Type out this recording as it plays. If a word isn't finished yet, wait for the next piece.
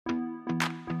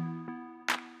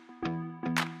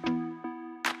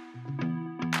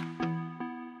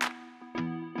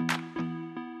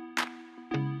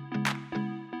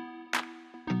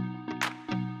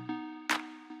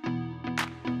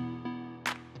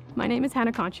My name is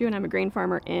Hannah Conchu and I'm a grain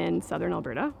farmer in southern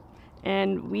Alberta,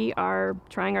 and we are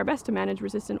trying our best to manage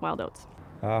resistant wild oats.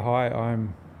 Hi,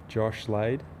 I'm Josh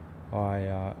Slade.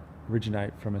 I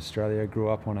originate from Australia, grew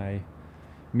up on a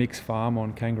mixed farm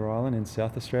on Kangaroo Island in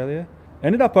South Australia.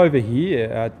 Ended up over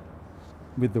here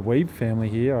with the Weeb family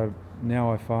here.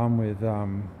 Now I farm with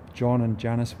John and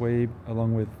Janice Weeb,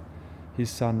 along with his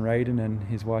son Raiden and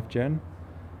his wife Jen,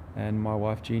 and my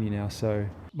wife Jeannie now. So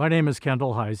my name is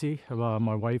Kendall Heisey.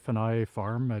 My wife and I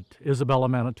farm at Isabella,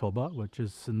 Manitoba, which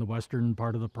is in the western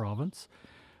part of the province.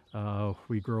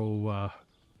 We grow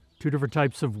 2 different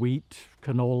types of wheat,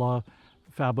 canola,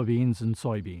 faba beans, and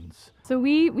soybeans. So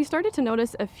we started to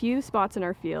notice a few spots in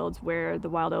our fields where the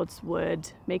wild oats would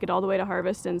make it all the way to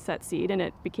harvest and set seed, and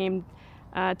it became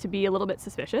to be a little bit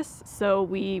suspicious. So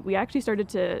we actually started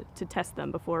to test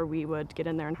them before we would get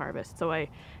in there and harvest. So I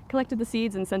collected the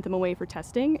seeds and sent them away for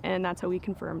testing, and that's how we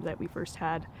confirmed that we first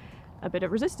had a bit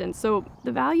of resistance. So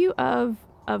the value of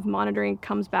monitoring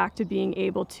comes back to being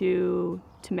able to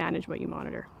manage what you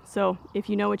monitor. So if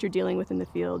you know what you're dealing with in the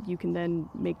field, you can then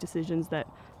make decisions that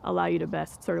allow you to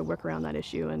best sort of work around that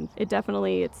issue. And it's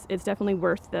definitely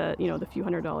worth the few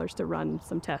 $100s to run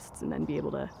some tests and then be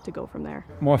able to go from there.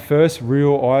 my first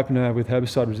real eye-opener with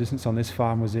herbicide resistance on this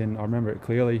farm was I remember it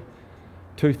clearly,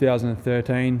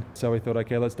 2013. So we thought,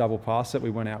 okay, let's double pass it. We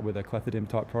went out with a clethodim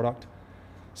type product,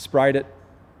 sprayed it.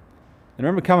 I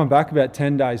remember coming back about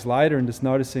 10 days later and just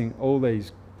noticing all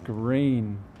these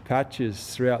green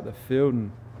patches throughout the field,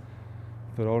 and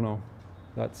I thought, oh no,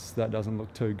 that doesn't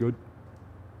look too good.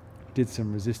 Did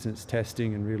some resistance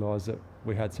testing and realised that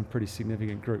we had some pretty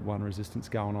significant group 1 resistance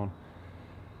going on.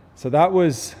 So that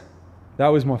was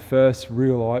my first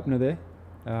real eye-opener there.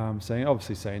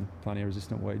 Obviously seen plenty of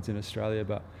resistant weeds in Australia,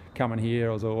 but coming here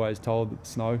I was always told that the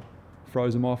snow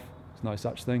froze them off. There's no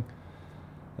such thing.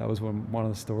 That was one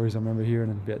of the stories I remember hearing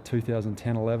in about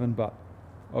 2010-11, but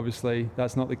obviously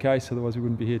that's not the case, otherwise we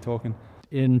wouldn't be here talking.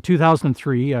 In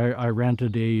 2003, I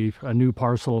rented a new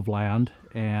parcel of land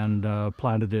and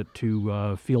planted it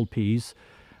to field peas.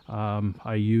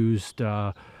 I used,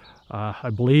 I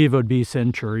believe it would be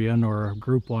Centurion or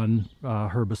Group 1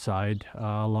 herbicide,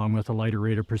 along with a lighter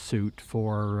rate of pursuit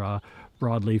for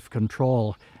broadleaf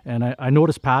control. And I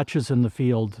noticed patches in the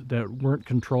field that weren't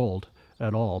controlled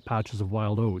at all, patches of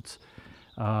wild oats.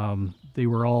 They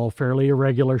were all fairly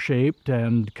irregular shaped,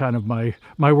 and kind of my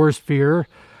worst fear.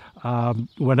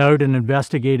 Went out and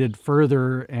investigated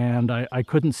further, and I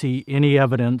couldn't see any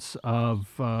evidence of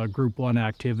Group 1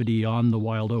 activity on the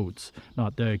wild oats,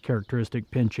 not the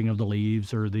characteristic pinching of the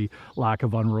leaves or the lack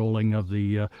of unrolling of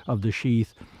the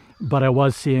sheath, but I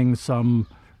was seeing some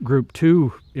Group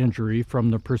 2 injury from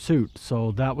the pursuit.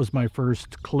 So that was my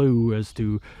first clue as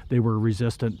to they were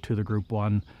resistant to the Group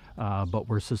 1, but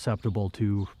were susceptible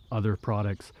to other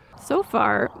products. So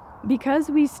far,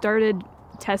 because we started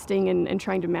testing and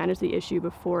trying to manage the issue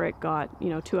before it got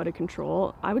too out of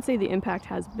control, I would say the impact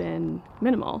has been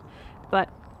minimal. But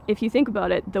if you think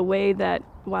about it, the way that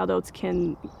wild oats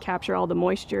can capture all the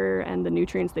moisture and the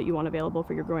nutrients that you want available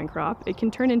for your growing crop, it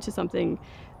can turn into something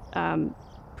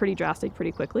pretty drastic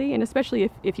pretty quickly, and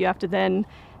especially if you have to then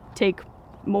take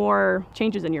more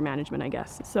changes in your management, I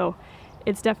guess. So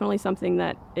it's definitely something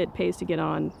that it pays to get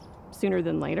on sooner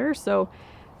than later. So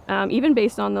even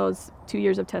based on those 2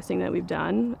 years of testing that we've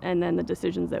done, and then the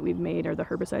decisions that we've made, or the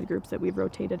herbicide groups that we've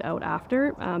rotated out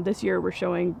after, this year we're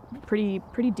showing pretty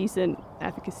decent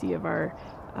efficacy of our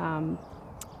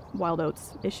wild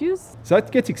oats issues. So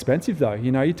that gets expensive though.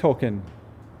 You're talking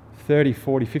 30,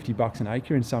 40, 50 bucks an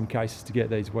acre in some cases to get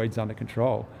these weeds under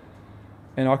control.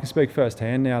 And I can speak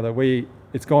firsthand now that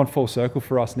it's gone full circle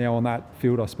for us now on that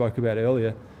field I spoke about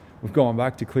earlier. We've gone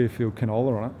back to clear field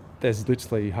canola on it. There's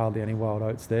literally hardly any wild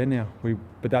oats there now.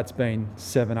 But that's been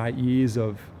 7-8 years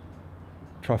of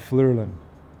trifluralin,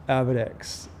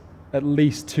 Avidex, at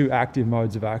least 2 active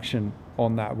modes of action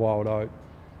on that wild oat,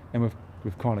 and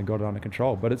we've kind of got it under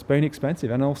control. But it's been expensive,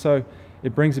 and also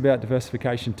it brings about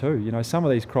diversification too. Some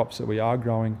of these crops that we are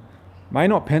growing may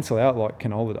not pencil out like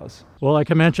canola does. Well,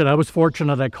 like I mentioned, I was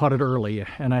fortunate I caught it early,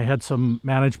 and I had some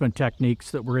management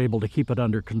techniques that were able to keep it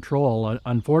under control.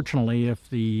 Unfortunately, if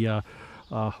the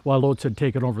wild oats had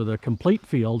taken over the complete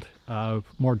field,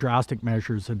 more drastic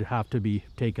measures would have to be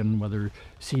taken, whether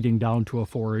seeding down to a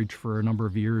forage for a number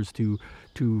of years to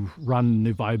run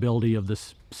the viability of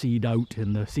this seed out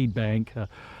in the seed bank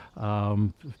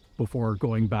before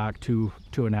going back to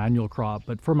an annual crop.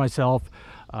 But for myself,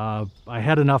 I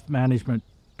had enough management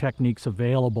techniques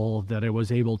available that I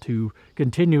was able to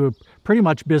continue pretty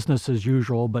much business as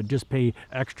usual, but just pay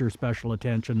extra special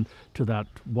attention to that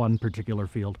one particular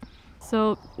field.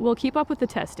 So we'll keep up with the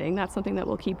testing. That's something that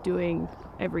we'll keep doing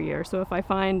every year. So if I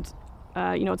find,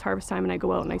 it's harvest time and I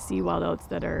go out and I see wild oats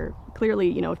that are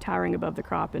clearly, towering above the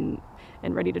crop and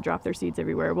ready to drop their seeds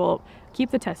everywhere, we'll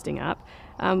keep the testing up.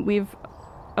 We've,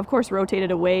 of course,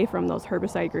 rotated away from those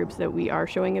herbicide groups that we are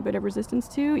showing a bit of resistance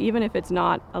to, even if it's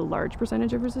not a large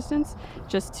percentage of resistance,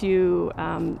 just to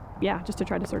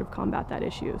try to sort of combat that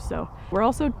issue. So we're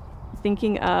also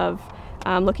thinking of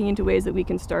looking into ways that we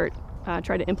can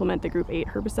try to implement the Group 8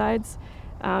 herbicides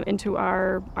into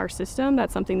our system.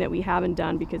 That's something that we haven't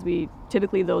done because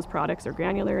typically those products are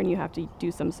granular and you have to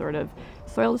do some sort of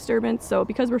soil disturbance. So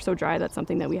because we're so dry, that's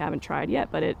something that we haven't tried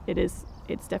yet, but it's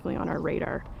definitely on our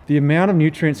radar. The amount of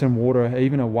nutrients and water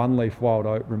even a one-leaf wild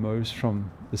oat removes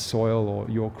from the soil or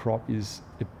your crop it's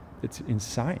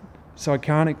insane. So I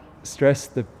can't stress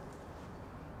the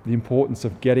importance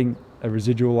of getting a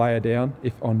residual layer down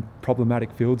if on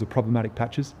problematic fields or problematic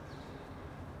patches,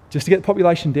 just to get the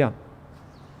population down.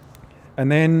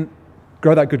 And then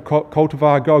grow that good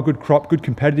cultivar, grow a good crop, good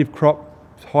competitive crop,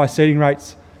 high seeding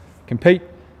rates, compete,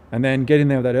 and then get in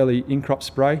there with that early in-crop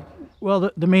spray.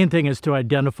 Well, the main thing is to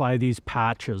identify these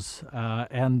patches,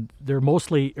 and they're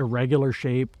mostly irregular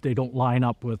shaped. They don't line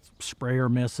up with sprayer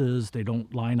misses. They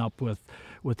don't line up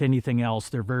with anything else.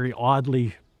 They're very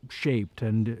oddly shaped,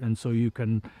 and so you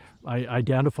can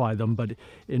identify them. But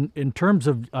in terms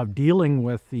of dealing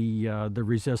with the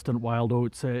resistant wild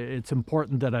oats, it's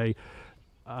important that I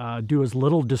do as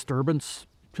little disturbance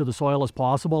to the soil as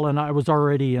possible. And I was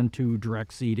already into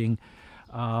direct seeding,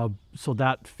 so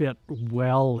that fit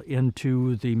well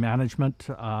into the management.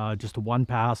 Just a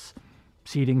one-pass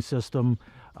seeding system.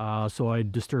 So I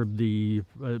disturbed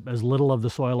as little of the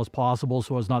soil as possible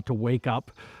so as not to wake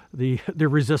up the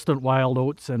resistant wild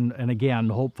oats, and again,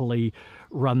 hopefully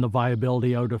run the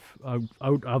viability out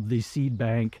of the seed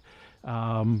bank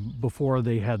before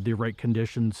they had the right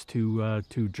conditions to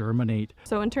germinate.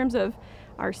 So in terms of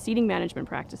our seeding management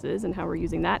practices and how we're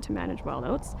using that to manage wild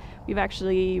oats, we've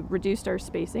actually reduced our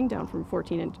spacing down from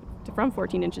 14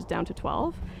 inches down to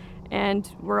 12.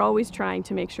 And we're always trying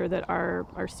to make sure that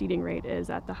our seeding rate is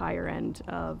at the higher end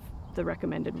of the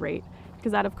recommended rate,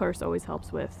 because that, of course, always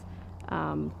helps with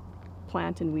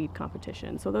plant and weed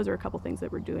competition. So those are a couple things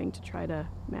that we're doing to try to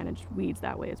manage weeds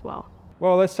that way as well.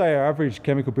 Well, let's say our average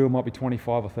chemical bill might be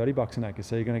 25 or 30 bucks an acre,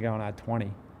 so you're going to go and add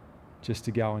 20 just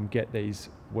to go and get these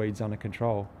weeds under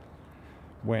control,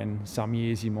 when some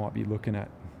years you might be looking at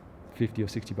 50 or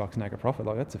 60 bucks an acre profit.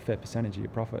 Like, that's a fair percentage of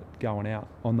your profit going out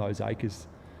on those acres.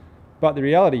 But the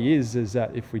reality is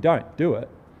that if we don't do it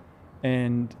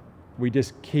and we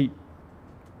just keep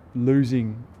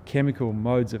losing chemical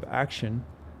modes of action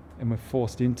and we're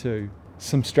forced into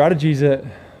some strategies that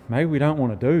maybe we don't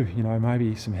want to do,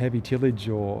 maybe some heavy tillage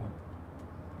or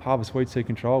harvest weed seed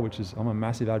control, which is I'm a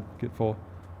massive advocate for.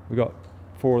 We've got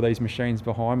 4 of these machines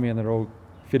behind me and they're all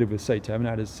fitted with seed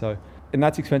terminators. And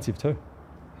that's expensive too,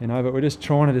 but we're just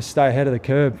trying to just stay ahead of the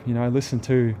curve, listen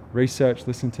to research,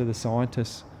 listen to the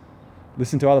scientists,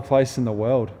 listen to other places in the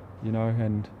world,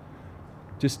 and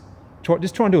just try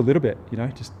and do a little bit,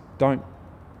 just don't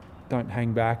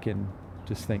hang back and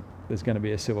just think there's going to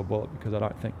be a silver bullet, because I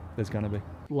don't think there's going to be.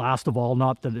 Last of all,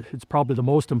 not that it's probably the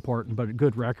most important, but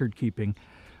good record keeping.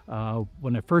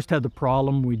 When I first had the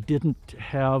problem, we didn't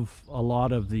have a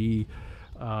lot of the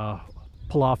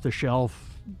pull off the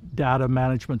shelf data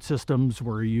management systems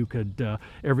where you could,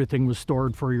 everything was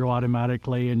stored for you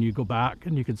automatically and you go back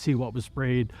and you could see what was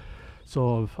sprayed.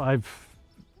 So I've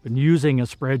been using a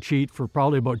spreadsheet for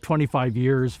probably about 25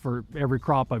 years for every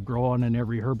crop I've grown and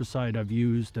every herbicide I've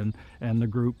used and the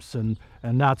groups, and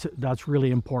that's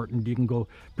really important. You can go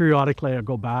periodically, I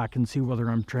go back and see whether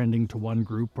I'm trending to one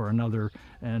group or another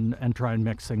and try and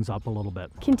mix things up a little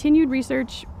bit. Continued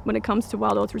research when it comes to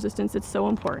wild oats resistance, it's so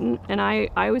important. And I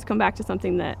always come back to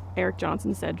something that Eric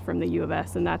Johnson said from the U of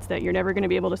S, and that's that you're never going to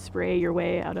be able to spray your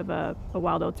way out of a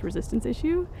wild oats resistance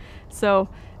issue. So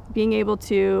being able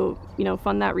to,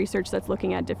 fund that research that's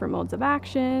looking at different modes of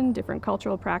action, different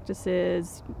cultural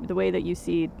practices, the way that you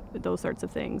seed, those sorts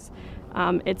of things.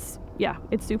 It's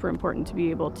super important to be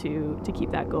able to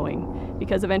keep that going,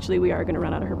 because eventually we are going to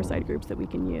run out of herbicide groups that we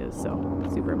can use. So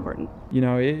super important.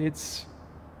 It's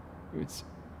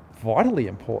vitally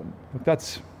important. Look,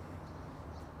 that's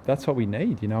what we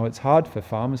need. It's hard for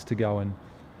farmers to go and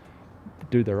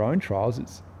do their own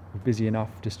trials. We're busy enough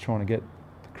just trying to get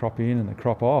crop in and the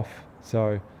crop off.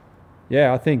 So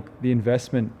I think the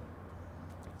investment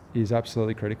is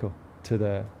absolutely critical to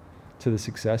the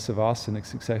success of us and the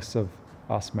success of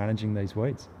us managing these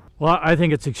weeds. Well, I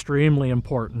think it's extremely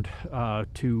important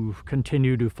to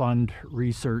continue to fund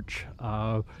research.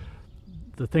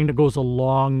 The The thing that goes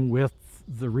along with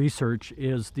the research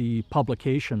is the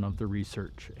publication of the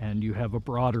research, and you have a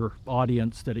broader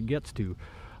audience that it gets to.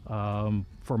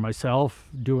 For myself,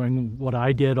 doing what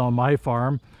I did on my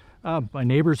farm, my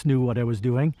neighbors knew what I was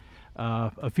doing.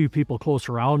 A few people close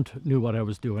around knew what I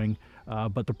was doing,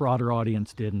 but the broader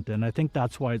audience didn't. And I think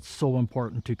that's why it's so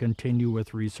important to continue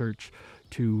with research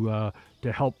to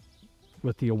help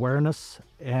with the awareness,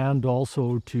 and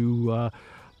also to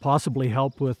possibly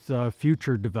help with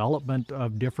future development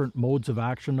of different modes of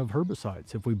action of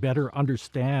herbicides. If we better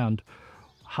understand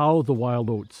how the wild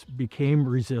oats became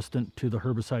resistant to the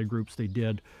herbicide groups they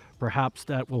did, perhaps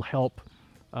that will help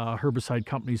herbicide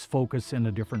companies focus in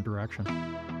a different direction.